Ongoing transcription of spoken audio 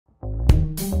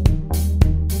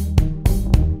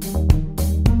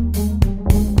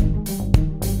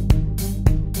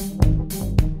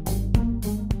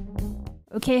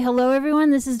Okay, hello everyone.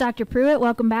 This is Dr. Pruett.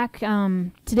 Welcome back.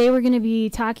 Today we're going to be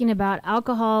talking about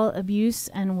alcohol abuse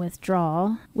and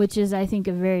withdrawal, which is, I think,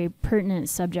 a very pertinent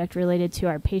subject related to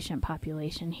our patient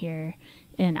population here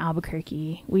in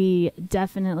Albuquerque. We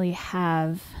definitely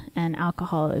have an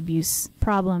alcohol abuse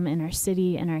problem in our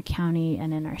city, in our county,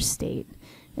 and in our state.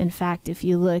 In fact, if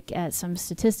you look at some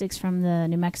statistics from the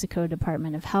New Mexico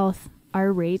Department of Health,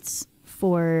 our rates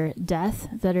for death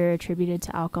that are attributed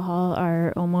to alcohol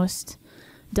are almost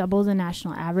double the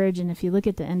national average. And if you look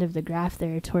at the end of the graph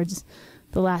there towards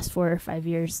the last 4 or 5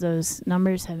 years, those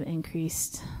numbers have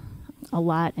increased a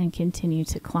lot and continue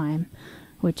to climb,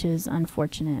 which is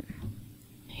unfortunate.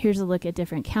 Here's a look at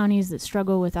different counties that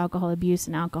struggle with alcohol abuse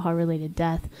and alcohol-related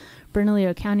death.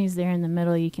 Bernalillo County is there in the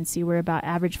middle. You can see we're about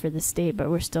average for the state, but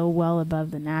we're still well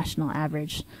above the national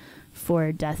average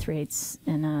for death rates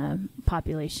in a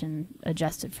population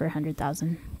adjusted for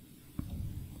 100,000.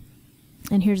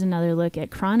 And here's another look at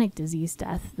chronic disease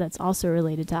death that's also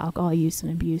related to alcohol use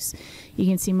and abuse. You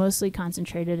can see mostly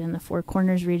concentrated in the Four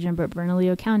Corners region, but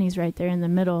Bernalillo County is right there in the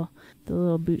middle. The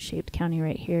little boot-shaped county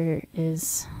right here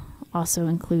is also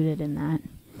included in that.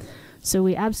 So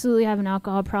we absolutely have an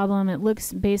alcohol problem. It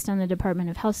looks, based on the Department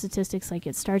of Health statistics, like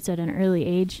it starts at an early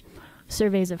age.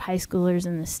 Surveys of high schoolers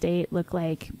in the state look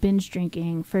like binge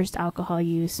drinking, first alcohol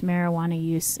use, marijuana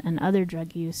use, and other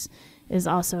drug use is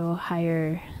also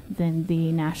higher than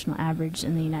the national average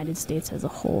in the United States as a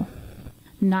whole.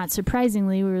 Not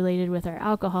surprisingly, related with our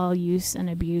alcohol use and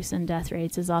abuse and death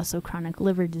rates is also chronic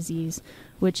liver disease,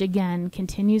 which again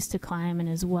continues to climb and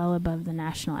is well above the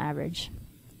national average.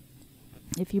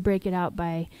 If you break it out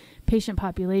by patient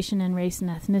population and race and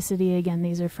ethnicity, again,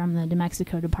 these are from the New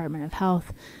Mexico Department of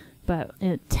Health, but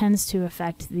it tends to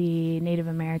affect the Native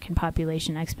American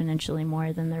population exponentially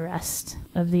more than the rest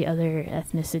of the other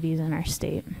ethnicities in our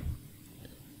state.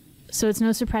 So it's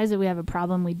no surprise that we have a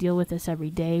problem. We deal with this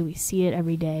every day. We see it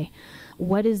every day.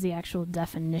 What is the actual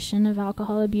definition of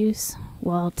alcohol abuse?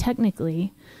 Well,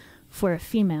 technically, for a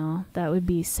female, that would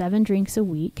be 7 drinks a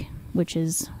week, which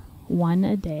is 1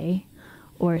 a day,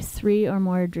 or 3 or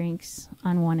more drinks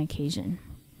on one occasion.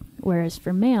 Whereas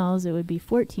for males, it would be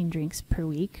 14 drinks per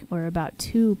week, or about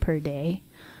 2 per day,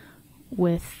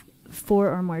 with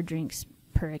 4 or more drinks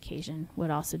per occasion would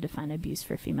also define abuse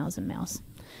for females and males.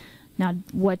 Now,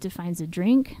 what defines a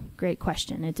drink? Great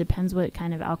question. It depends what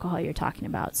kind of alcohol you're talking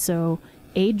about. So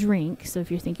a drink, so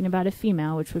if you're thinking about a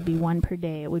female, which would be 1 per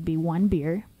day, it would be 1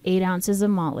 beer, 8 ounces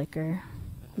of malt liquor,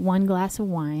 1 glass of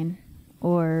wine,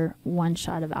 or 1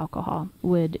 shot of alcohol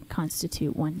would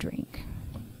constitute 1 drink.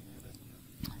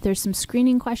 There's some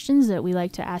screening questions that we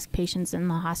like to ask patients in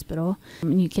the hospital.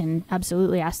 You can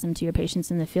absolutely ask them to your patients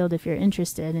in the field if you're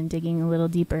interested in digging a little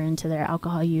deeper into their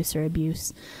alcohol use or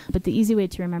abuse. But the easy way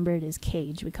to remember it is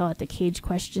CAGE. We call it the CAGE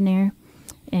questionnaire,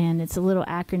 and it's a little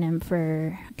acronym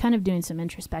for kind of doing some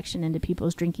introspection into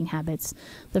people's drinking habits.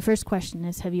 The first question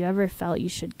is, have you ever felt you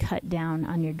should cut down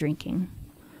on your drinking?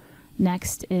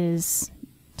 Next is,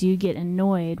 do you get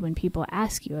annoyed when people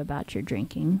ask you about your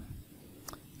drinking?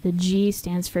 The G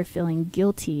stands for feeling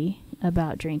guilty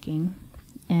about drinking,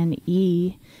 and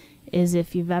E is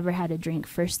if you've ever had a drink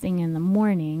first thing in the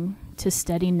morning to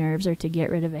steady nerves or to get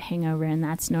rid of a hangover, and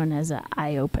that's known as an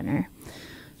eye opener.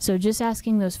 So just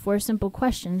asking those 4 simple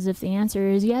questions, if the answer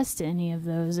is yes to any of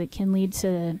those, it can lead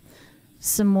to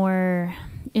some more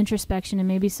introspection and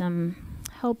maybe some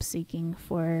help seeking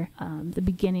for the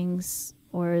beginnings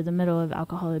or the middle of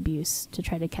alcohol abuse to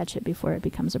try to catch it before it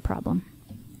becomes a problem.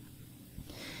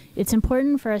 It's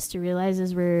important for us to realize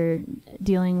as we're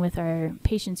dealing with our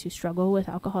patients who struggle with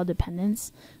alcohol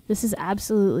dependence, this is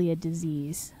absolutely a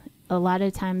disease. A lot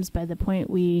of times by the point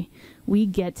we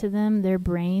get to them, their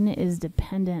brain is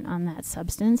dependent on that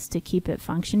substance to keep it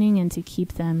functioning and to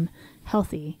keep them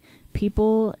healthy.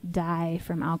 People die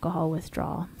from alcohol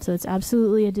withdrawal. So it's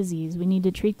absolutely a disease. We need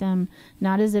to treat them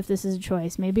not as if this is a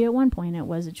choice. Maybe at one point it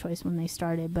was a choice when they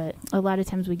started, but a lot of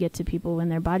times we get to people when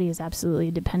their body is absolutely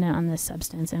dependent on this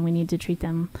substance, and we need to treat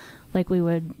them like we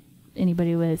would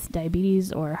anybody with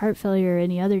diabetes or heart failure or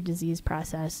any other disease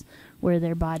process where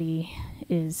their body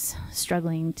is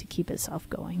struggling to keep itself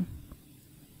going.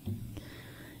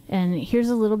 And here's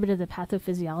a little bit of the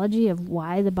pathophysiology of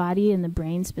why the body and the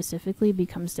brain specifically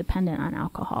becomes dependent on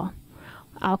alcohol.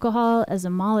 Alcohol as a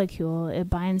molecule, it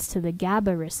binds to the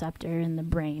GABA receptor in the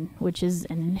brain, which is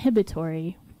an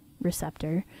inhibitory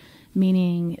receptor,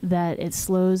 meaning that it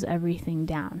slows everything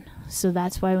down. So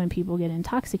that's why when people get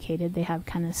intoxicated, they have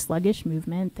kind of sluggish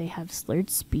movement, they have slurred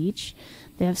speech,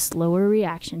 they have slower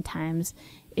reaction times.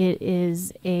 It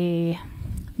is a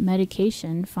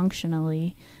medication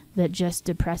functionally that just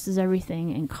depresses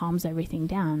everything and calms everything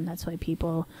down. That's why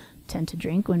people tend to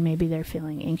drink when maybe they're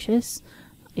feeling anxious.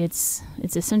 It's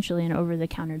essentially an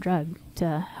over-the-counter drug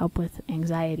to help with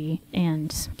anxiety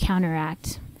and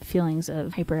counteract feelings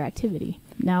of hyperactivity.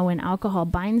 Now, when alcohol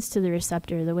binds to the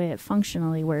receptor, the way it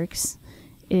functionally works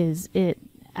is it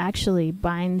actually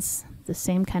binds the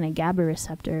same kind of GABA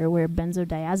receptor where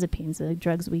benzodiazepines, the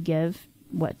drugs we give,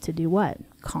 what to do what?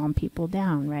 Calm people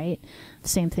down, right?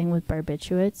 Same thing with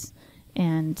barbiturates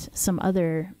and some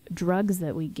other drugs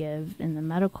that we give in the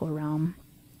medical realm.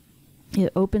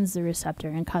 It opens the receptor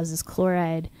and causes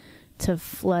chloride to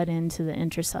flood into the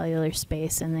intracellular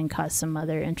space and then cause some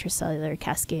other intracellular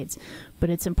cascades. But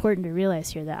it's important to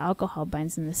realize here that alcohol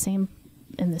binds in the same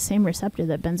receptor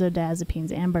that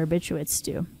benzodiazepines and barbiturates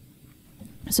do.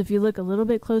 So if you look a little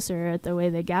bit closer at the way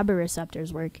the GABA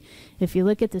receptors work, if you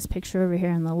look at this picture over here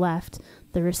on the left,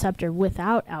 the receptor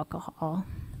without alcohol,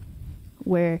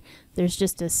 where there's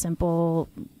just a simple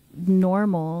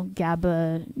normal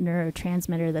GABA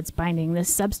neurotransmitter that's binding,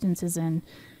 this substance is in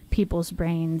people's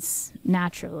brains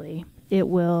naturally. It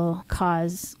will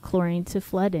cause chlorine to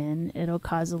flood in. It'll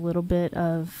cause a little bit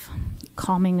of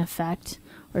calming effect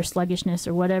or sluggishness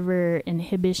or whatever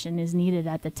inhibition is needed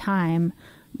at the time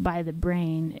by the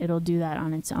brain. It'll do that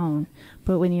on its own.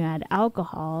 But when you add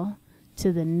alcohol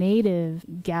to the native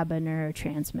GABA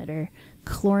neurotransmitter,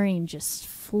 chlorine just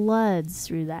floods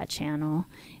through that channel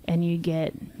and you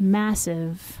get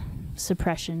massive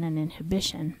suppression and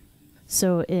inhibition.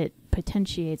 So it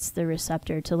potentiates the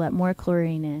receptor to let more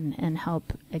chlorine in and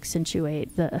help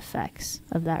accentuate the effects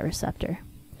of that receptor.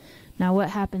 Now,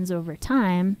 what happens over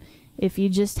time, if you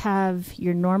just have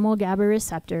your normal GABA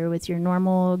receptor with your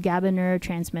normal GABA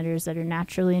neurotransmitters that are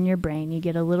naturally in your brain, you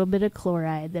get a little bit of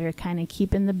chloride that are kind of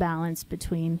keeping the balance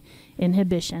between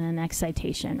inhibition and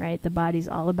excitation, right? The body's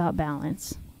all about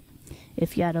balance.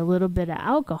 If you add a little bit of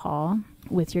alcohol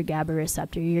with your GABA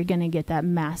receptor, you're going to get that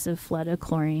massive flood of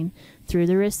chlorine through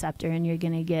the receptor, and you're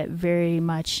going to get very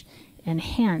much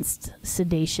enhanced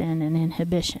sedation and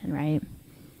inhibition, right?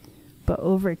 But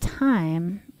over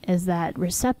time, as that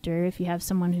receptor, if you have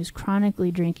someone who's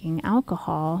chronically drinking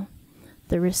alcohol,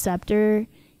 the receptor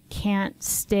can't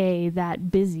stay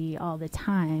that busy all the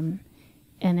time,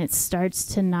 and it starts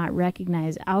to not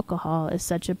recognize alcohol as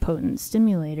such a potent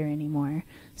stimulator anymore.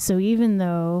 So even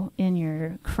though in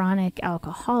your chronic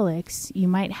alcoholics, you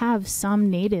might have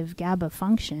some native GABA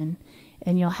function,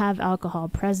 and you'll have alcohol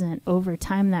present, over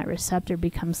time that receptor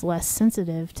becomes less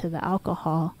sensitive to the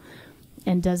alcohol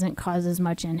and doesn't cause as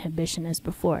much inhibition as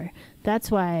before.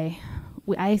 That's why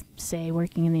I say,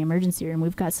 working in the emergency room,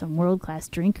 we've got some world-class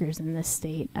drinkers in this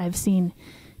state. I've seen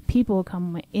people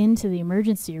come into the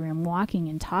emergency room walking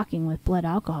and talking with blood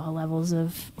alcohol levels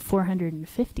of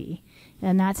 450.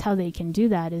 And that's how they can do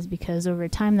that, is because over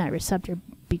time that receptor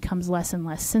becomes less and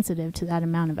less sensitive to that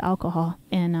amount of alcohol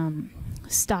and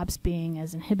stops being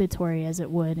as inhibitory as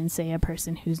it would in, say, a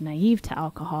person who's naive to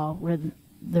alcohol, where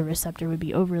the receptor would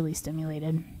be overly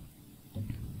stimulated.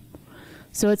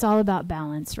 So it's all about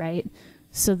balance, right?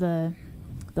 So the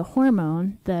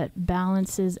hormone that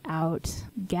balances out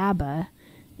GABA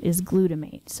is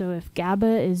glutamate. So if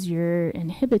GABA is your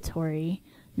inhibitory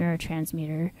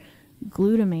neurotransmitter,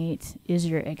 glutamate is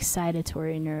your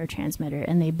excitatory neurotransmitter,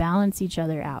 and they balance each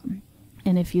other out.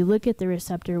 And if you look at the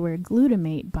receptor where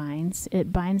glutamate binds,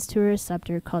 it binds to a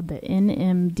receptor called the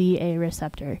NMDA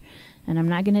receptor. And I'm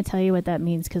not going to tell you what that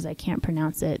means because I can't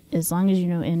pronounce it. As long as you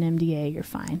know NMDA, you're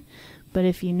fine. But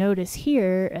if you notice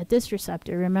here at this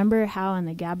receptor, remember how on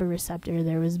the GABA receptor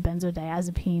there was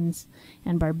benzodiazepines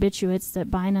and barbiturates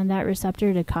that bind on that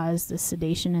receptor to cause the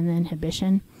sedation and the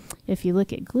inhibition? If you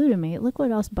look at glutamate, look what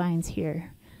else binds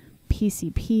here.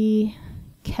 PCP,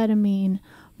 ketamine.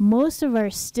 Most of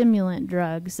our stimulant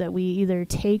drugs that we either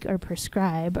take or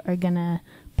prescribe are going to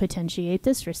potentiate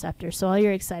this receptor. So all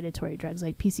your excitatory drugs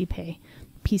like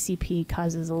PCP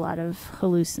causes a lot of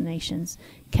hallucinations.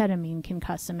 Ketamine can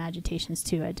cause some agitations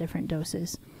too at different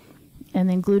doses. And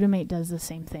then glutamate does the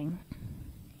same thing.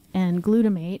 And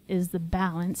glutamate is the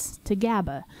balance to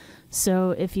GABA.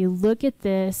 So if you look at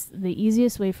this, the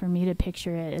easiest way for me to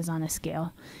picture it is on a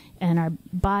scale. And our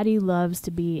body loves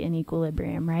to be in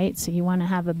equilibrium, right? So you want to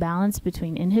have a balance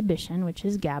between inhibition, which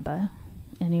is GABA,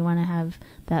 and you want to have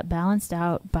that balanced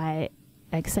out by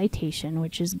excitation,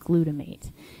 which is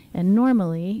glutamate. And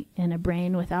normally, in a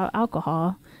brain without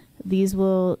alcohol, these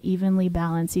will evenly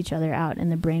balance each other out,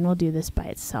 and the brain will do this by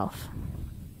itself.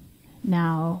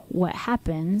 Now, what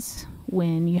happens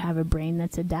when you have a brain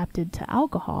that's adapted to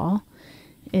alcohol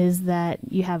is that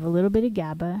you have a little bit of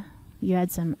GABA, you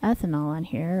add some ethanol on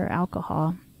here, or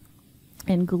alcohol,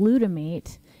 and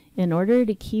glutamate in order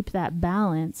to keep that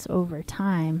balance over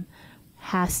time,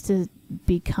 has to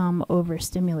become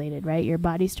overstimulated, right? Your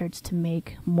body starts to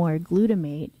make more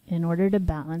glutamate in order to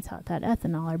balance out that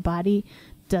ethanol. Our body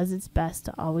does its best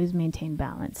to always maintain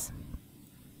balance.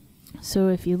 So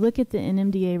if you look at the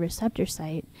NMDA receptor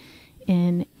site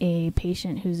in a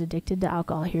patient who's addicted to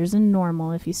alcohol, here's a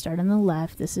normal. If you start on the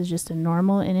left, this is just a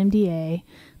normal NMDA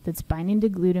that's binding to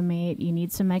glutamate. You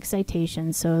need some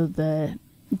excitation, so the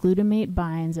glutamate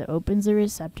binds, it opens the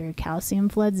receptor, calcium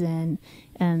floods in,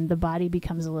 and the body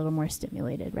becomes a little more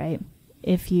stimulated, right?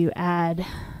 If you add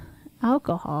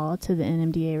alcohol to the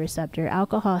NMDA receptor,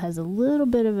 alcohol has a little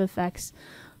bit of effects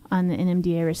on the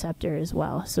NMDA receptor as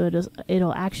well. So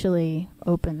it'll actually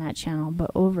open that channel.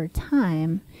 But over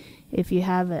time, if you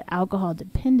have an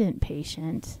alcohol-dependent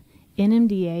patient,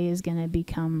 NMDA is going to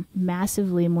become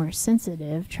massively more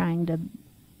sensitive, trying to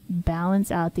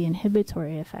balance out the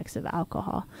inhibitory effects of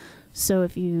alcohol. So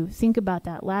if you think about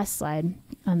that last slide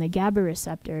on the GABA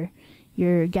receptor,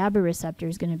 your GABA receptor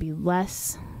is going to be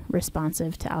less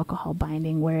responsive to alcohol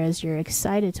binding, whereas your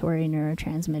excitatory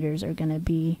neurotransmitters are going to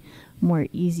be more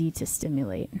easy to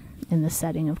stimulate in the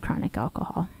setting of chronic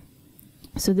alcohol.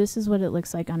 So this is what it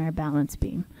looks like on our balance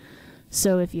beam.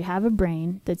 So if you have a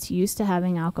brain that's used to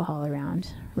having alcohol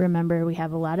around, remember we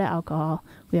have a lot of alcohol,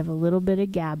 we have a little bit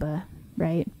of GABA,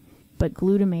 right? But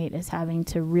glutamate is having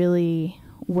to really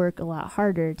work a lot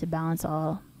harder to balance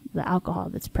all the alcohol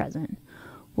that's present.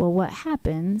 Well, what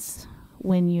happens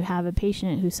when you have a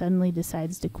patient who suddenly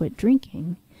decides to quit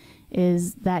drinking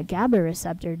is that GABA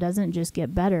receptor doesn't just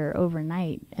get better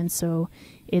overnight, and so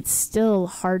it's still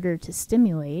harder to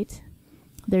stimulate.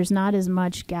 There's not as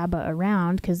much GABA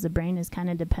around because the brain is kind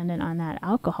of dependent on that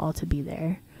alcohol to be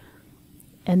there.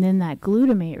 And then that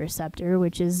glutamate receptor,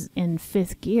 which is in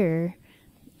fifth gear,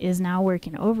 is now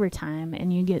working overtime,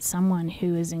 and you get someone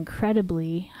who is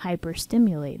incredibly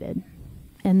hyperstimulated.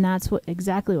 And that's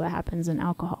exactly what happens in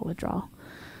alcohol withdrawal.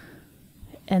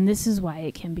 And this is why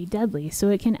it can be deadly. So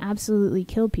it can absolutely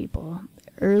kill people.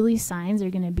 Early signs are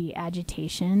going to be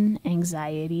agitation,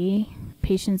 anxiety.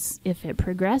 Patients, if it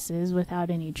progresses without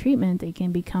any treatment, they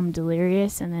can become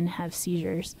delirious and then have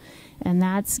seizures. And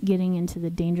that's getting into the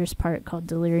dangerous part called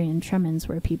delirium tremens,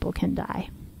 where people can die.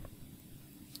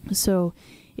 So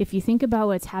if you think about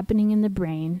what's happening in the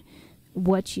brain,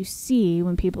 what you see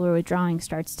when people are withdrawing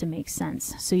starts to make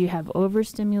sense. So you have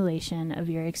overstimulation of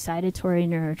your excitatory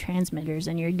neurotransmitters,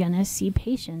 and you're going to see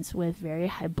patients with very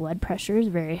high blood pressures,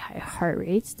 very high heart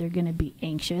rates. They're going to be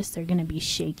anxious, they're going to be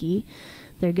shaky,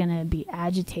 they're going to be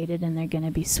agitated, and they're going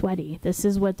to be sweaty. This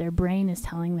is what their brain is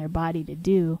telling their body to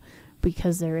do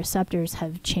because their receptors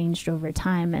have changed over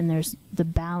time, and the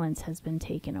balance has been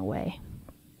taken away.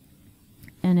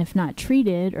 And if not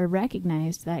treated or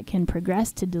recognized, that can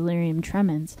progress to delirium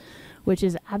tremens, which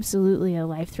is absolutely a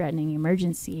life-threatening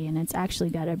emergency, and it's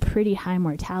actually got a pretty high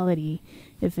mortality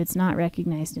if it's not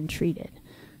recognized and treated.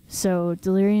 So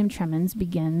delirium tremens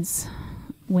begins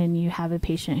when you have a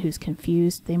patient who's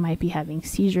confused. They might be having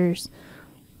seizures.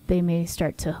 They may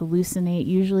start to hallucinate.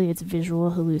 Usually it's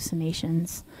visual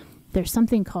hallucinations. There's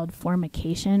something called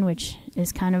formication, which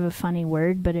is kind of a funny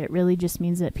word, but it really just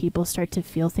means that people start to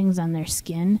feel things on their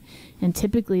skin. And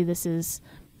typically this is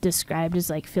described as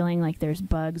like feeling like there's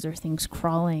bugs or things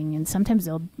crawling. And sometimes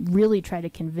they'll really try to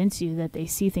convince you that they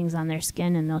see things on their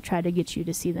skin, and they'll try to get you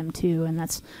to see them too. And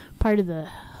that's part of the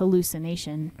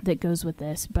hallucination that goes with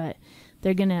this. But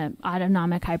they're going to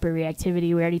autonomic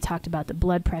hyperreactivity. We already talked about the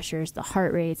blood pressures, the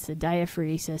heart rates, the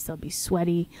diaphoresis. They'll be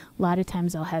sweaty. A lot of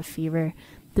times they'll have fever.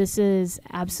 This is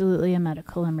absolutely a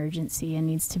medical emergency and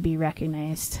needs to be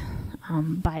recognized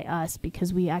by us,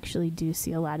 because we actually do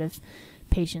see a lot of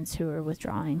patients who are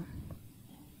withdrawing.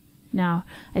 Now,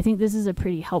 I think this is a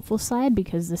pretty helpful slide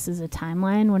because this is a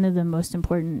timeline. One of the most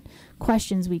important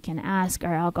questions we can ask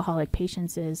our alcoholic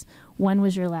patients is, when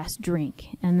was your last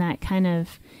drink? And that kind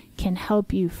of can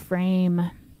help you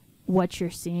frame what you're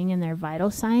seeing in their vital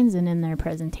signs and in their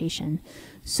presentation.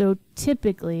 So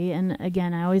typically, and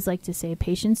again, I always like to say,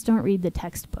 patients don't read the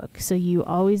textbook. So you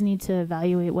always need to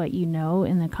evaluate what you know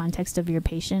in the context of your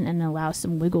patient and allow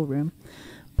some wiggle room.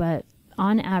 But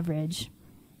on average,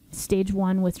 stage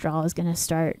 1 withdrawal is going to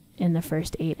start in the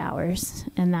first 8 hours,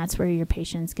 and that's where your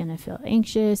patient's going to feel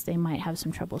anxious. They might have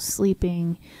some trouble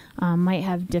sleeping, might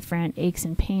have different aches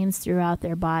and pains throughout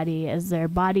their body as their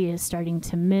body is starting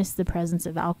to miss the presence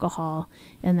of alcohol,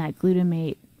 and that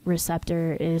glutamate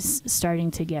receptor is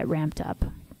starting to get ramped up.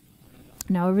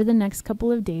 Now, over the next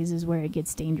couple of days is where it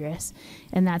gets dangerous,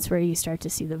 and that's where you start to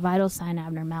see the vital sign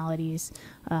abnormalities,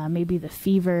 maybe the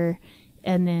fever.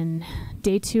 And then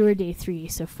day 2 or day 3,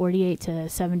 so 48 to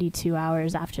 72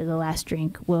 hours after the last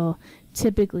drink, will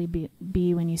typically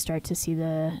be when you start to see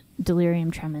the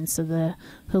delirium tremens, so the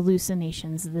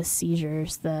hallucinations, the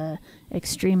seizures, the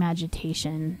extreme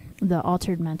agitation, the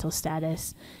altered mental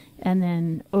status. And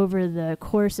then over the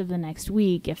course of the next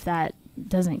week, if that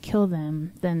doesn't kill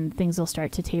them, then things will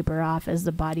start to taper off as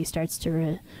the body starts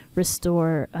to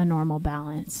restore a normal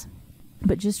balance.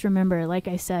 But just remember, like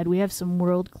I said, we have some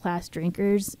world-class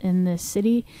drinkers in this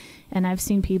city, and I've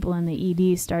seen people in the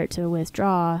ED start to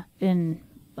withdraw in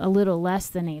a little less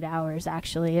than 8 hours,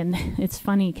 actually. And it's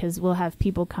funny because we'll have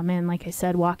people come in, like I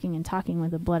said, walking and talking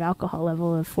with a blood alcohol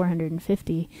level of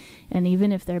 450. And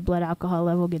even if their blood alcohol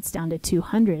level gets down to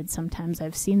 200, sometimes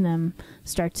I've seen them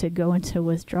start to go into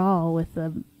withdrawal with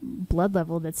a blood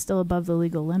level that's still above the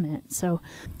legal limit. So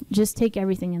just take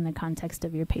everything in the context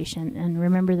of your patient, and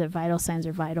remember that vital signs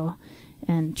are vital,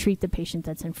 and treat the patient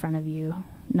that's in front of you,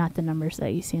 not the numbers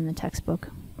that you see in the textbook.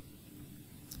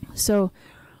 So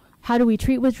how do we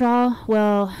treat withdrawal?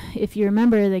 Well, if you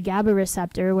remember the GABA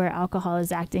receptor where alcohol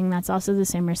is acting, that's also the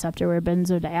same receptor where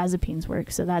benzodiazepines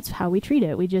work. So that's how we treat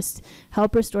it. We just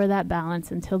help restore that balance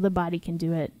until the body can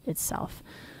do it itself.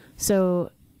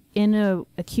 So in a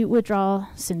acute withdrawal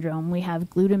syndrome, we have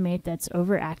glutamate that's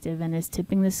overactive and is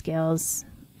tipping the scales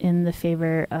in the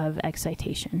favor of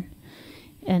excitation.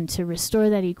 And to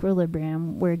restore that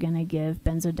equilibrium, we're going to give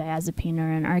benzodiazepine,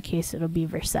 or in our case, it'll be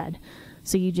Versed.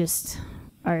 So you just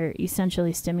are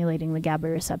essentially stimulating the GABA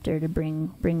receptor to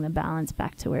bring the balance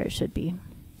back to where it should be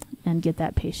and get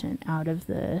that patient out of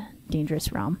the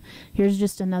dangerous realm. Here's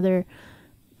just another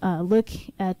look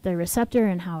at the receptor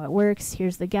and how it works.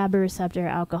 Here's the GABA receptor.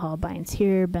 Alcohol binds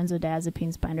here.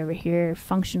 Benzodiazepines bind over here.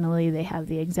 Functionally, they have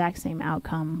the exact same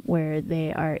outcome, where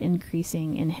they are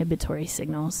increasing inhibitory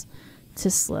signals to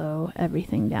slow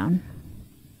everything down.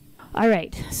 All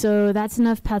right, so that's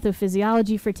enough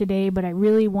pathophysiology for today, but I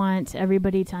really want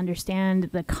everybody to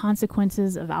understand the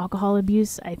consequences of alcohol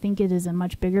abuse. I think it is a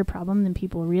much bigger problem than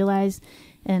people realize,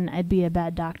 and I'd be a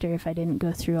bad doctor if I didn't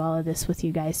go through all of this with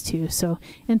you guys too. So,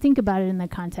 and think about it in the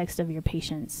context of your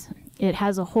patients. It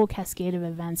has a whole cascade of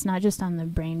events, not just on the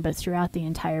brain, but throughout the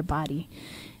entire body.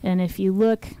 And if you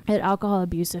look at alcohol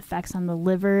abuse effects on the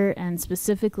liver and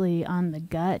specifically on the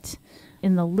gut,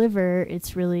 in the liver,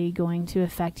 it's really going to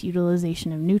affect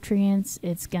utilization of nutrients.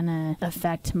 It's going to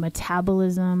affect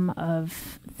metabolism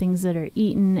of things that are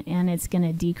eaten, and it's going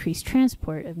to decrease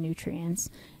transport of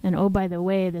nutrients. And oh, by the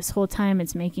way, this whole time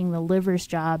it's making the liver's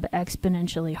job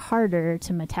exponentially harder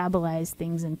to metabolize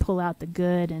things and pull out the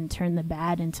good and turn the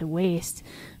bad into waste.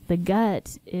 The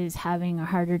gut is having a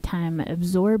harder time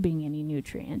absorbing any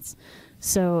nutrients.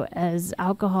 So as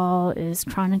alcohol is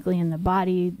chronically in the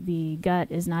body, the gut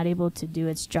is not able to do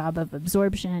its job of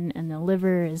absorption, and the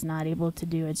liver is not able to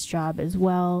do its job as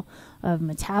well of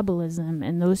metabolism,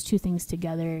 and those two things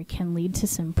together can lead to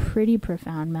some pretty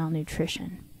profound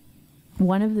malnutrition.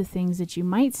 One of the things that you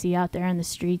might see out there on the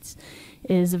streets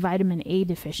is vitamin A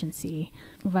deficiency.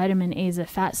 Vitamin A is a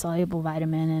fat-soluble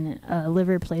vitamin, and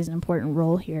liver plays an important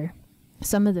role here.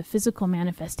 Some of the physical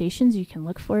manifestations you can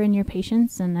look for in your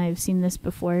patients, and I've seen this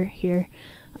before here,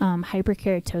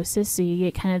 hyperkeratosis, so you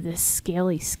get kind of this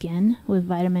scaly skin with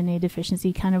vitamin A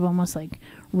deficiency, kind of almost like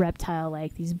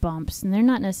reptile-like, these bumps, and they're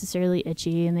not necessarily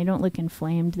itchy, and they don't look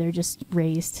inflamed, they're just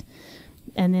raised.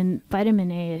 And then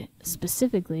vitamin A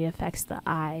specifically affects the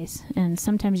eyes, and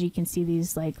sometimes you can see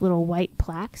these like little white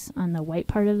plaques on the white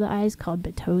part of the eyes called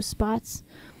Bateau spots.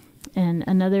 And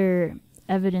another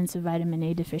evidence of vitamin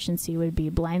A deficiency would be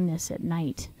blindness at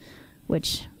night,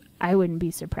 which I wouldn't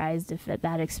be surprised if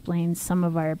that explains some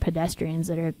of our pedestrians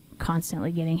that are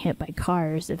constantly getting hit by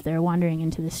cars if they're wandering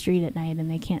into the street at night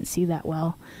and they can't see that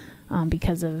well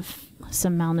because of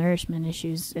some malnourishment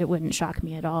issues. It wouldn't shock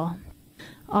me at all.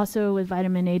 Also, with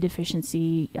vitamin A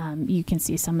deficiency, you can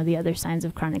see some of the other signs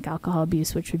of chronic alcohol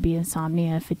abuse, which would be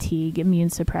insomnia, fatigue, immune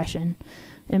suppression.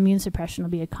 Immune suppression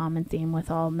will be a common theme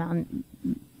with all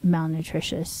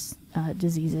malnutritious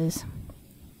diseases.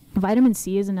 Vitamin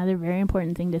C is another very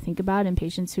important thing to think about in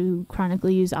patients who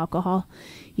chronically use alcohol.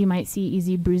 You might see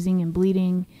easy bruising and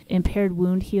bleeding, impaired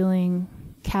wound healing,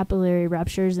 capillary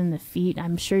ruptures in the feet.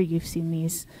 I'm sure you've seen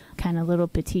these kind of little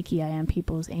petechiae on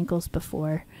people's ankles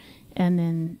before. And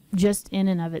then just in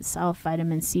and of itself,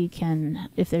 vitamin C can,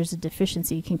 if there's a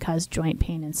deficiency, can cause joint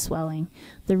pain and swelling.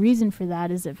 The reason for that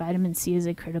is that vitamin C is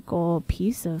a critical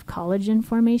piece of collagen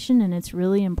formation, and it's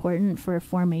really important for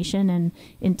formation and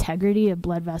integrity of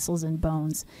blood vessels and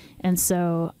bones. And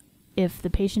so if the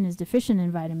patient is deficient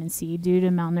in vitamin C due to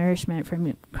malnourishment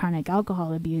from chronic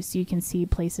alcohol abuse, you can see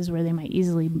places where they might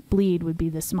easily bleed would be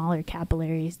the smaller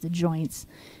capillaries, the joints,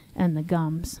 and the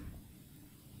gums.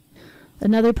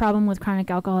 Another problem with chronic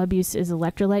alcohol abuse is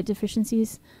electrolyte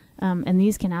deficiencies, and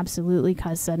these can absolutely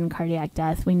cause sudden cardiac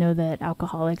death. We know that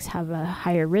alcoholics have a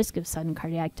higher risk of sudden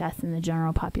cardiac death than the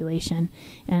general population,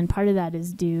 and part of that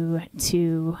is due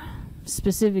to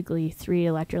specifically 3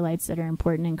 electrolytes that are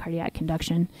important in cardiac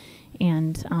conduction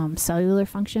and cellular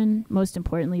function, most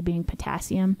importantly being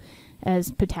potassium. As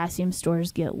potassium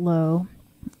stores get low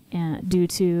due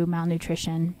to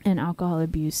malnutrition and alcohol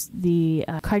abuse, the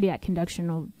cardiac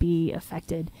conduction will be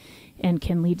affected and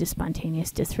can lead to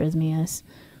spontaneous dysrhythmias.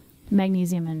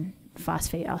 Magnesium and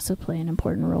phosphate also play an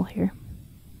important role here.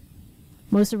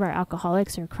 Most of our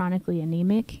alcoholics are chronically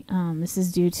anemic. This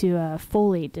is due to a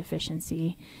folate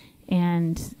deficiency.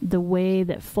 And the way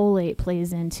that folate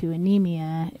plays into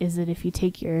anemia is that if you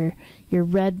take your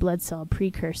red blood cell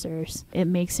precursors, it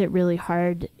makes it really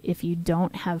hard if you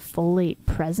don't have folate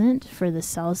present for the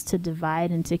cells to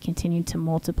divide and to continue to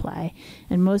multiply.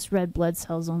 And most red blood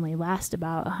cells only last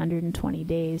about 120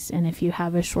 days. And if you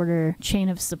have a shorter chain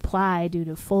of supply due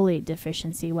to folate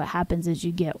deficiency, what happens is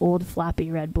you get old floppy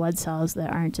red blood cells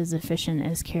that aren't as efficient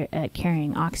as at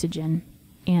carrying oxygen.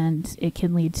 And it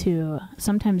can lead to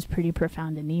sometimes pretty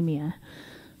profound anemia.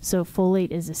 So folate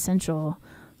is essential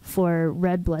for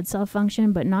red blood cell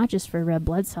function, but not just for red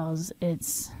blood cells.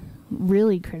 It's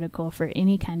really critical for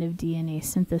any kind of DNA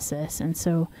synthesis. And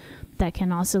so that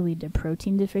can also lead to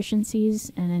protein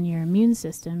deficiencies. And in your immune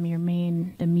system, your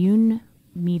main immune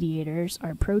mediators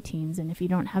are proteins. And if you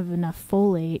don't have enough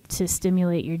folate to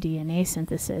stimulate your DNA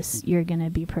synthesis, you're going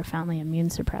to be profoundly immune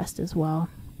suppressed as well.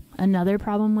 Another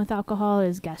problem with alcohol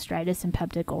is gastritis and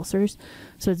peptic ulcers.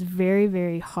 So it's very,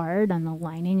 very hard on the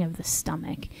lining of the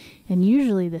stomach. And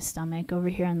usually the stomach over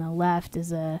here on the left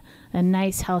is a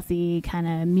nice, healthy kind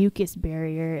of mucus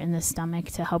barrier in the stomach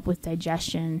to help with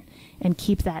digestion and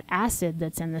keep that acid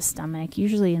that's in the stomach.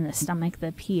 Usually in the stomach,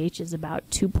 the pH is about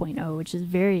 2.0, which is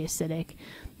very acidic.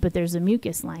 But there's a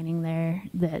mucus lining there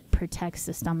that protects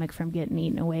the stomach from getting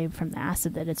eaten away from the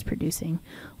acid that it's producing.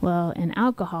 Well, in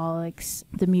alcoholics,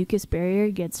 the mucus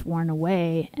barrier gets worn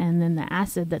away, and then the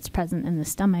acid that's present in the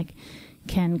stomach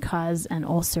can cause an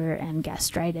ulcer and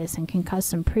gastritis and can cause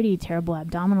some pretty terrible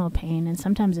abdominal pain. And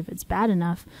sometimes if it's bad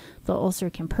enough, the ulcer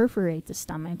can perforate the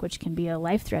stomach, which can be a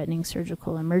life-threatening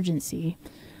surgical emergency.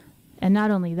 And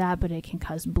not only that, but it can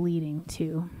cause bleeding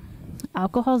too.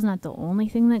 Alcohol is not the only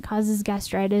thing that causes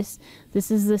gastritis. This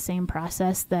is the same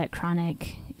process that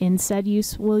chronic NSAID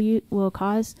use will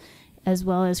cause, as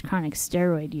well as chronic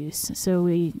steroid use. So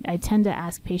I tend to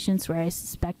ask patients where I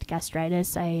suspect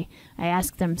gastritis, I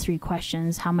ask them 3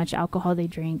 questions: how much alcohol they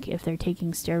drink, if they're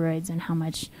taking steroids, and how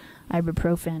much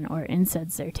ibuprofen or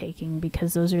NSAIDs they're taking,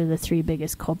 because those are the 3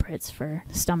 biggest culprits for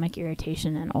stomach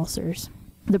irritation and ulcers.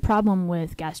 The problem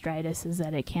with gastritis is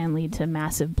that it can lead to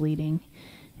massive bleeding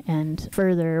and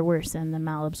further worsen the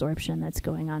malabsorption that's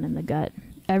going on in the gut.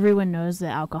 Everyone knows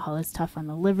that alcohol is tough on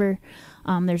the liver.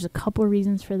 There's a couple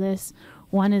reasons for this.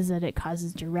 One is that it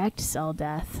causes direct cell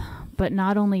death, but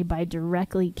not only by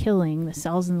directly killing the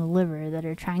cells in the liver that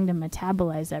are trying to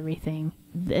metabolize everything,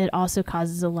 it also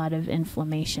causes a lot of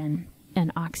inflammation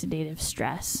and oxidative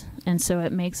stress. And so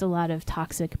it makes a lot of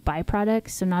toxic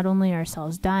byproducts. So not only are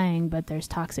cells dying, but there's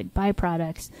toxic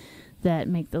byproducts that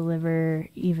make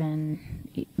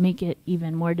it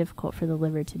even more difficult for the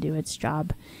liver to do its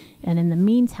job. And in the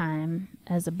meantime,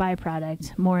 as a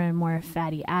byproduct, more and more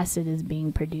fatty acid is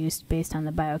being produced based on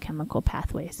the biochemical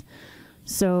pathways.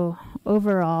 So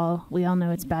overall, we all know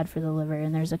it's bad for the liver,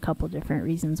 and there's a couple different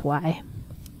reasons why.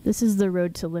 This is the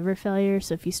road to liver failure.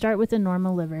 So if you start with a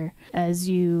normal liver, as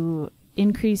you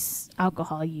increase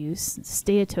alcohol use,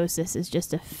 steatosis is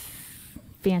just a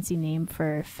fancy name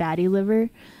for fatty liver.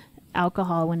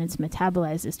 Alcohol, when it's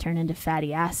metabolized, is turned into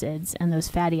fatty acids, and those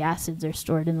fatty acids are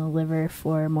stored in the liver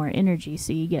for more energy.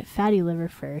 So you get fatty liver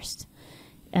first,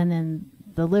 and then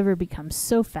the liver becomes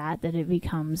so fat that it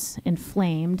becomes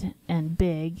inflamed and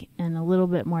big and a little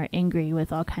bit more angry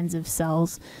with all kinds of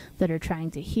cells that are trying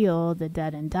to heal the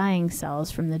dead and dying cells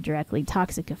from the directly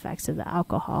toxic effects of the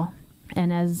alcohol.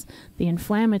 And as the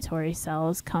inflammatory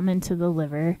cells come into the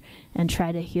liver and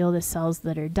try to heal the cells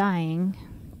that are dying,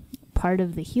 part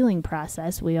of the healing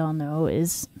process, we all know,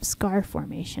 is scar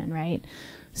formation, right?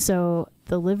 So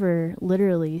the liver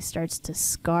literally starts to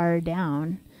scar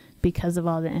down because of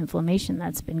all the inflammation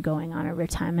that's been going on over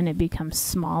time, and it becomes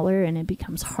smaller and it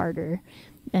becomes harder.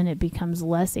 and it becomes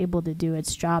less able to do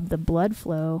its job. The blood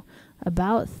flow,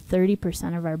 about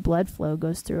 30% of our blood flow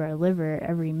goes through our liver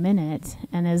every minute,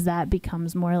 and as that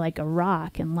becomes more like a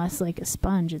rock and less like a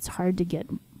sponge, it's hard to get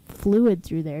fluid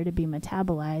through there to be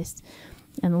metabolized,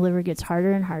 and the liver gets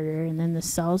harder and harder, and then the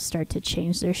cells start to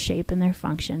change their shape and their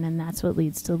function, and that's what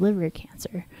leads to liver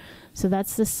cancer. So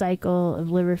that's the cycle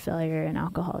of liver failure and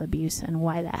alcohol abuse and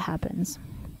why that happens.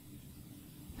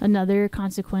 Another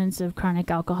consequence of chronic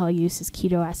alcohol use is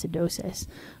ketoacidosis.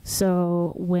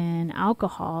 So when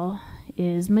alcohol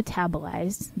is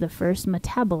metabolized, the first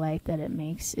metabolite that it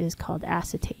makes is called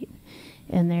acetate.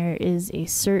 And there is a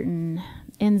certain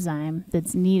enzyme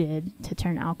that's needed to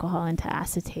turn alcohol into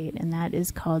acetate, and that is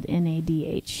called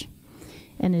NADH.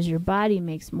 And as your body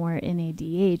makes more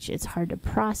NADH, it's hard to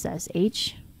process.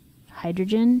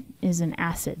 Hydrogen is an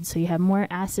acid, so you have more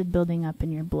acid building up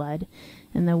in your blood,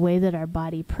 and the way that our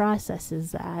body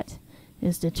processes that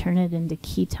is to turn it into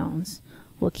ketones.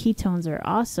 Well, ketones are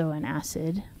also an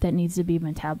acid that needs to be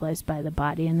metabolized by the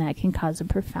body, and that can cause a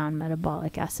profound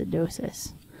metabolic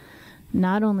acidosis.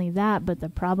 Not only that, but the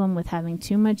problem with having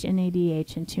too much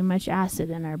NADH and too much acid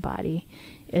in our body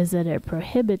is that it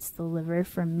prohibits the liver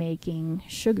from making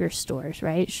sugar stores,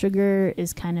 right? Sugar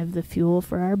is kind of the fuel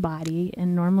for our body,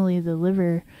 and normally the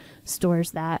liver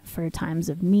stores that for times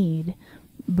of need.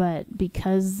 But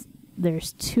because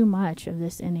there's too much of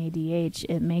this NADH,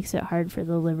 it makes it hard for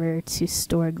the liver to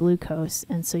store glucose.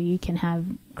 And so you can have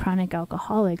chronic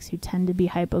alcoholics who tend to be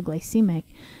hypoglycemic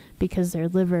because their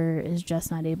liver is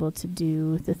just not able to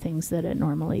do the things that it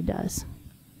normally does.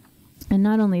 And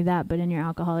not only that, but in your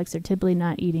alcoholics, they're typically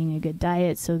not eating a good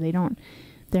diet, so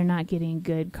they're not getting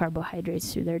good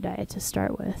carbohydrates through their diet to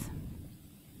start with.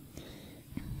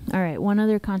 All right, one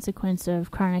other consequence of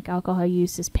chronic alcohol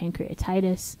use is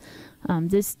pancreatitis.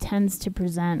 This tends to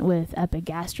present with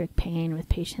epigastric pain with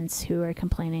patients who are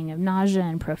complaining of nausea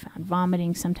and profound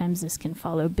vomiting. Sometimes this can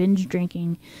follow binge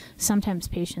drinking. Sometimes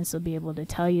patients will be able to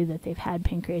tell you that they've had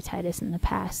pancreatitis in the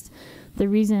past. The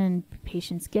reason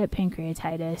patients get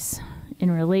pancreatitis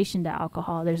in relation to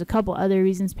alcohol, there's a couple other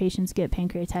reasons patients get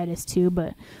pancreatitis too,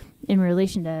 but in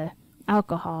relation to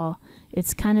alcohol,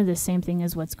 it's kind of the same thing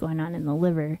as what's going on in the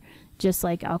liver. Just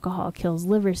like alcohol kills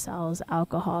liver cells,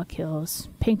 alcohol kills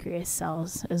pancreas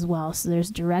cells as well. So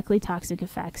there's directly toxic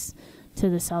effects to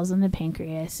the cells in the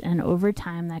pancreas, and over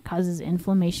time that causes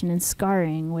inflammation and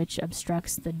scarring, which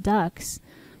obstructs the ducts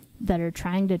that are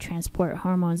trying to transport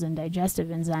hormones and digestive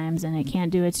enzymes, and it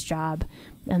can't do its job.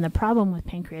 And the problem with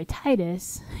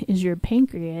pancreatitis is your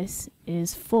pancreas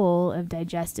is full of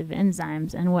digestive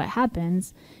enzymes, and what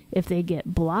happens if they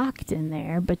get blocked in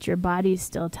there, but your body's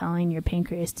still telling your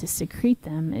pancreas to secrete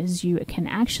them, is your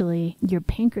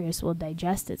pancreas will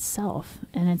digest itself,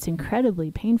 and it's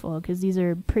incredibly painful because these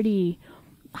are pretty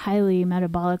highly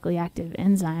metabolically active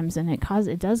enzymes, and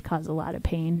it does cause a lot of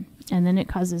pain, and then it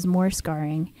causes more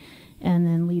scarring, and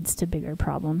then leads to bigger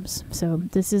problems. So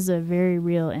this is a very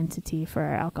real entity for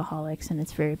our alcoholics, and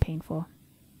it's very painful.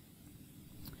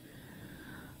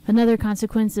 Another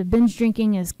consequence of binge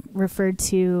drinking is referred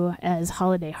to as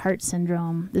holiday heart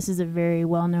syndrome. This is a very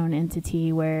well-known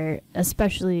entity where,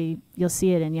 especially you'll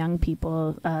see it in young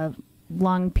people,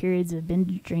 long periods of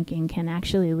binge drinking can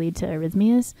actually lead to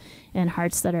arrhythmias in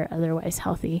hearts that are otherwise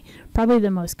healthy. Probably the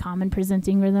most common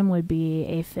presenting rhythm would be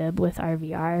AFib with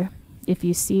RVR. If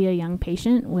you see a young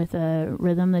patient with a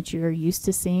rhythm that you're used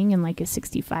to seeing in like a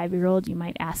 65-year-old, you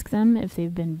might ask them if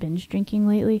they've been binge drinking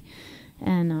lately,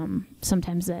 and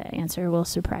sometimes the answer will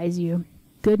surprise you.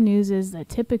 Good news is that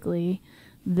typically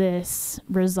this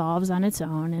resolves on its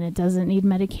own, and it doesn't need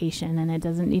medication, and it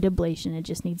doesn't need ablation. It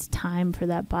just needs time for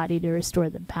that body to restore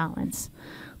the balance.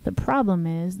 The problem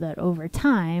is that over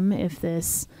time, if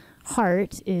this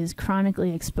heart is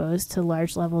chronically exposed to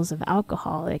large levels of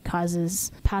alcohol, it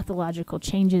causes pathological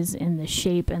changes in the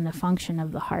shape and the function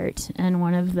of the heart. And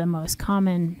one of the most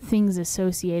common things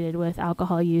associated with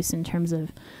alcohol use in terms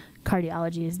of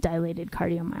cardiology is dilated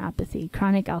cardiomyopathy.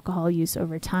 Chronic alcohol use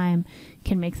over time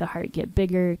can make the heart get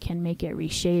bigger, can make it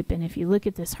reshape. And if you look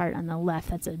at this heart on the left,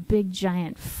 that's a big,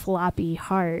 giant, floppy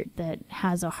heart that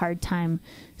has a hard time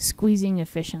squeezing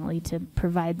efficiently to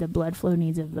provide the blood flow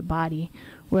needs of the body.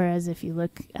 Whereas if you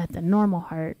look at the normal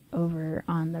heart over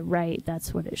on the right,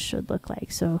 that's what it should look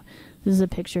like. So this is a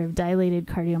picture of dilated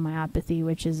cardiomyopathy,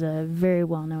 which is a very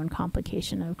well-known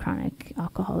complication of chronic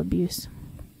alcohol abuse.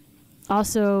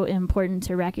 Also important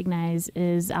to recognize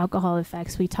is alcohol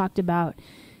effects. We talked about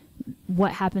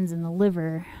what happens in the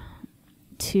liver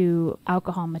to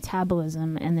alcohol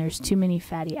metabolism, and there's too many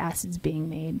fatty acids being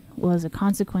made. Well, as a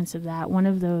consequence of that, one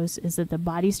of those is that the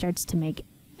body starts to make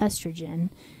estrogen,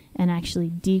 and actually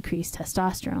decrease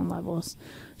testosterone levels.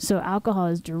 So alcohol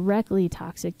is directly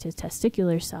toxic to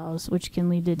testicular cells, which can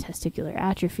lead to testicular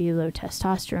atrophy, low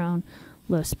testosterone,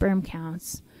 low sperm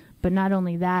counts. But not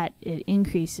only that, it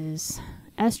increases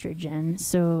estrogen,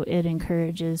 so it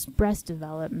encourages breast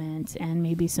development and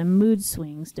maybe some mood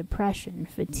swings, depression,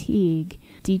 fatigue,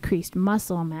 decreased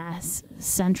muscle mass,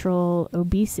 central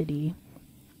obesity.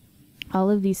 All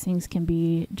of these things can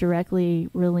be directly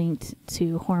relinked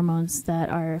to hormones that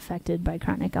are affected by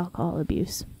chronic alcohol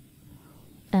abuse.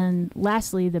 And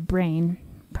lastly, the brain,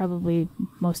 probably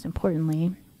most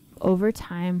importantly, over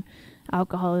time,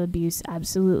 alcohol abuse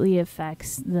absolutely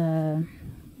affects the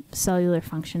cellular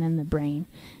function in the brain.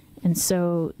 And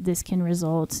so this can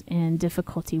result in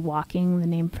difficulty walking.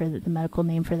 The medical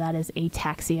name for that is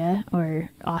ataxia, or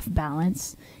off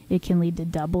balance. It can lead to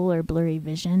double or blurry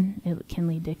vision. It can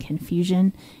lead to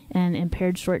confusion and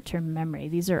impaired short-term memory.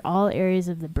 These are all areas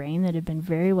of the brain that have been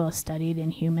very well studied in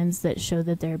humans that show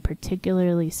that they're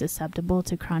particularly susceptible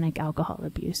to chronic alcohol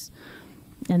abuse.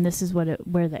 And this is where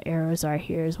the arrows are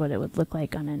here is what it would look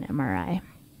like on an MRI.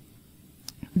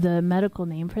 The medical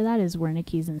name for that is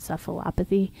Wernicke's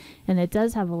encephalopathy, and it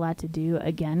does have a lot to do,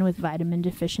 again, with vitamin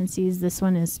deficiencies. This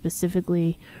one is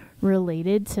specifically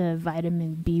related to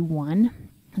vitamin B1.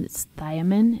 It's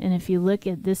thiamine, and if you look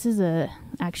at,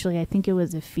 actually I think it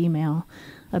was a female,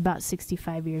 about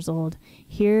 65 years old.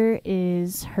 Here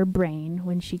is her brain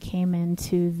when she came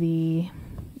into the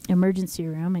emergency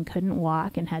room and couldn't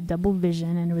walk and had double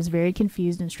vision and was very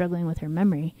confused and struggling with her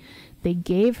memory. They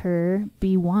gave her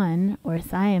B1 or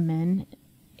thiamine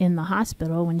in the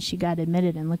hospital when she got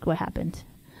admitted, and look what happened.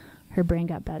 Her brain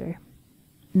got better.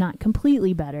 Not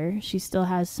completely better. She still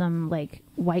has some like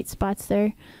white spots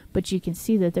there, but you can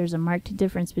see that there's a marked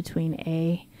difference between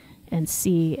A and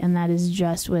C, and that is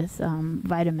just with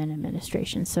vitamin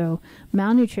administration. So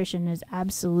malnutrition is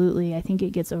absolutely, I think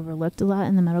it gets overlooked a lot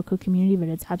in the medical community, but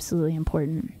it's absolutely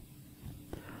important.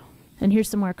 And here's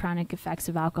some more chronic effects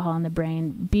of alcohol in the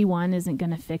brain. B1 isn't going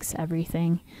to fix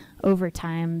everything. Over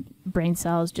time, brain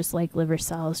cells, just like liver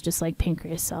cells, just like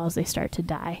pancreas cells, they start to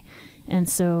die. And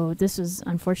so this was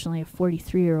unfortunately a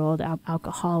 43-year-old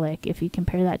alcoholic. If you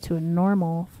compare that to a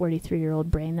normal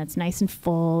 43-year-old brain that's nice and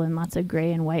full and lots of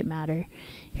gray and white matter,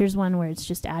 here's one where it's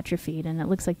just atrophied and it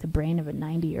looks like the brain of a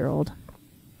 90-year-old.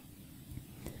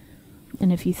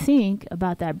 And if you think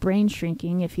about that brain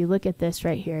shrinking, if you look at this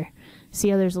right here, see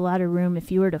how there's a lot of room.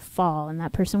 If you were to fall and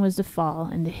that person was to fall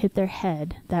and to hit their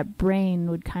head, that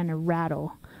brain would kind of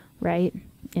rattle, right?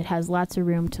 It has lots of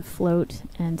room to float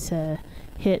and to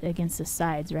hit against the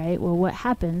sides, right? Well, what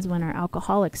happens when our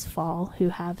alcoholics fall who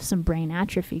have some brain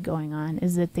atrophy going on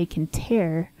is that they can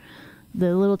tear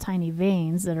the little tiny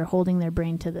veins that are holding their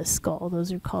brain to the skull.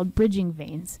 Those are called bridging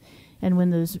veins. And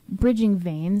when those bridging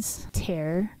veins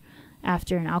tear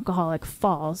after an alcoholic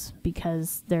falls,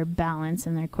 because their balance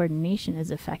and their coordination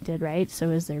is affected, right? So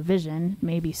is their vision,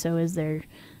 maybe so is their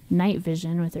night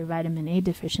vision with their vitamin A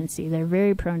deficiency. They're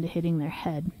very prone to hitting their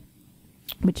head,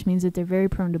 which means that they're very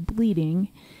prone to bleeding,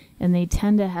 and they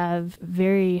tend to have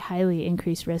very highly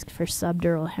increased risk for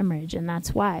subdural hemorrhage. And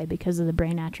that's why, because of the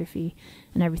brain atrophy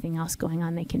and everything else going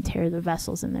on, they can tear the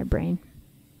vessels in their brain.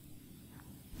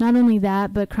 Not only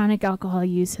that, but chronic alcohol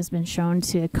use has been shown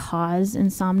to cause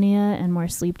insomnia and more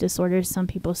sleep disorders. Some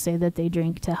people say that they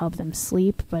drink to help them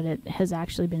sleep, but it has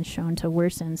actually been shown to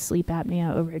worsen sleep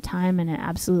apnea over time, and it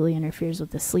absolutely interferes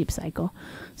with the sleep cycle.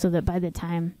 So that by the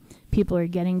time people are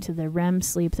getting to the REM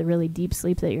sleep, the really deep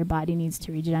sleep that your body needs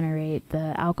to regenerate,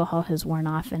 the alcohol has worn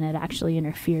off, and it actually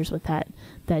interferes with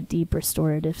that deep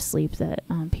restorative sleep that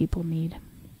people need.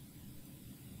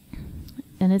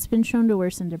 And it's been shown to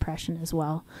worsen depression as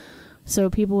well. So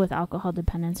people with alcohol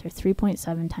dependence are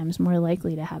 3.7 times more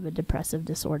likely to have a depressive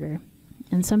disorder.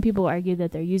 And some people argue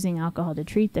that they're using alcohol to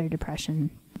treat their depression,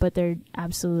 but they're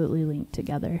absolutely linked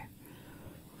together.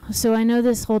 So I know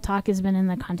this whole talk has been in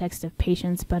the context of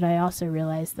patients, but I also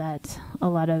realize that a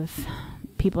lot of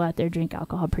people out there drink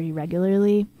alcohol pretty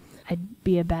regularly. I'd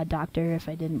be a bad doctor if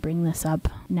I didn't bring this up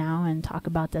now and talk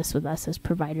about this with us as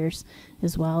providers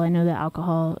as well. I know that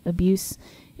alcohol abuse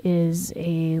is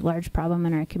a large problem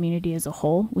in our community as a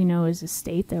whole. We know as a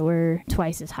state that we're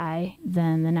twice as high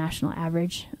than the national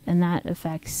average, and that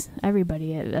affects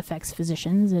everybody. It affects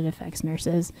physicians, it affects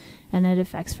nurses, and it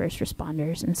affects first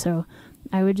responders. And so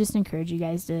I would just encourage you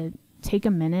guys to take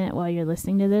a minute while you're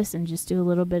listening to this and just do a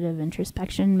little bit of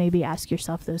introspection. Maybe ask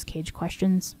yourself those cage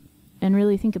questions and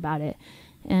really think about it.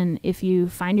 And if you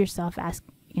find yourself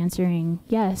answering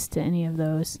yes to any of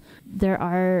those, there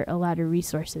are a lot of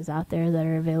resources out there that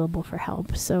are available for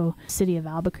help. So City of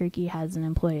Albuquerque has an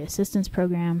employee assistance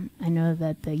program. I know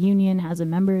that the union has a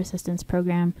member assistance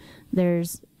program.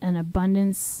 There's an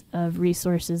abundance of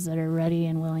resources that are ready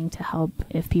and willing to help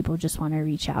if people just want to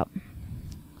reach out.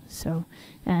 So,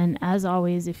 and as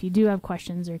always, if you do have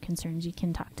questions or concerns, you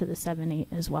can talk to the 7-8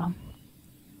 as well.